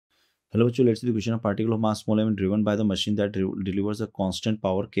Hello, bachcho, let's see the question. A particle of mass small m driven by the machine that delivers a constant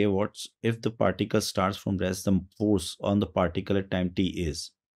power k watts. If the particle starts from rest, the force on the particle at time t is.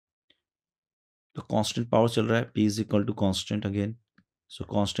 तो constant power चल रहा है, p is equal to constant again. So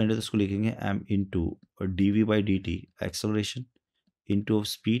constant है तो इसको लिखेंगे m into dv by D T acceleration into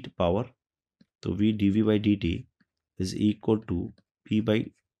speed power. तो v dv by D T is equal to p by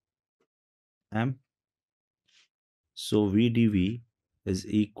m. So v dv is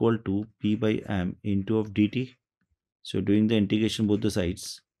equal to p by m into of dt. So doing the integration both the sides,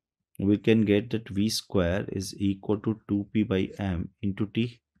 we can get that v square is equal to 2p by m into t.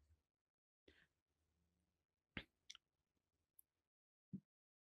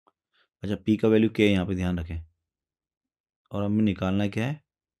 अच्छा, p का value क्या है यहाँ पे ध्यान रखें. और हमें निकालना क्या है,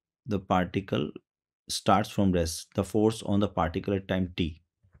 the particle starts from rest, the force on the particle at time t.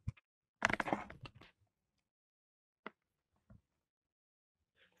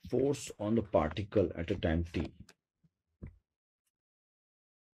 Force on the particle at a time t.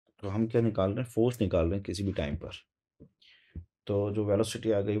 तो हम क्या निकाल रहे हैं, फोर्स निकाल रहे हैं किसी भी टाइम पर. तो जो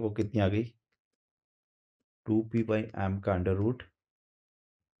वेलोसिटी आ गई वो कितनी आ गई, 2p बाई एम का अंडर रूट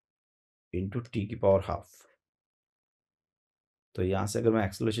इंटू टी की पावर हाफ. तो यहाँ से अगर मैं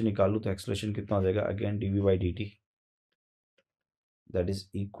एक्सेलरेशन निकालूँ तो एक्सेलरेशन कितना हो जाएगा, again D we by D T that is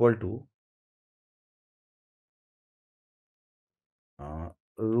equal to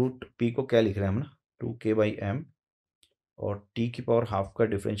root P को क्या लिख रहे हैं हम ना, 2k बाई एम, और टी की पावर हाफ का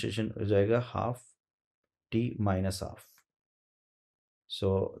डिफ्रेंशिएशन हो जाएगा half T minus half.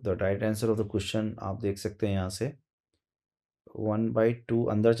 So the right answer of the question आप देख सकते हैं यहाँ से 1/2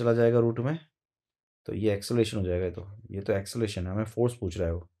 अंदर चला जाएगा रूट में, तो ये एक्सेलरेशन हो जाएगा. तो ये तो एक्सेलरेशन है, हमें फोर्स पूछ रहा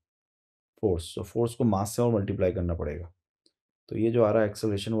है वो फोर्स. तो फोर्स को मास से और मल्टीप्लाई करना पड़ेगा. तो ये जो आ रहा है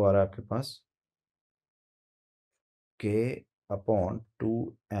एक्सेलरेशन वो आ रहा है आपके पास k upon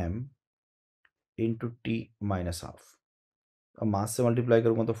 2m into T minus half. अब मास से मल्टीप्लाई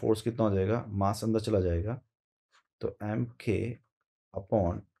करूँगा तो फोर्स कितना हो जाएगा, मास अंदर चला जाएगा, तो एम के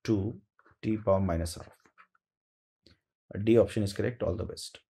upon 2 T power minus half. D option is correct. All the best.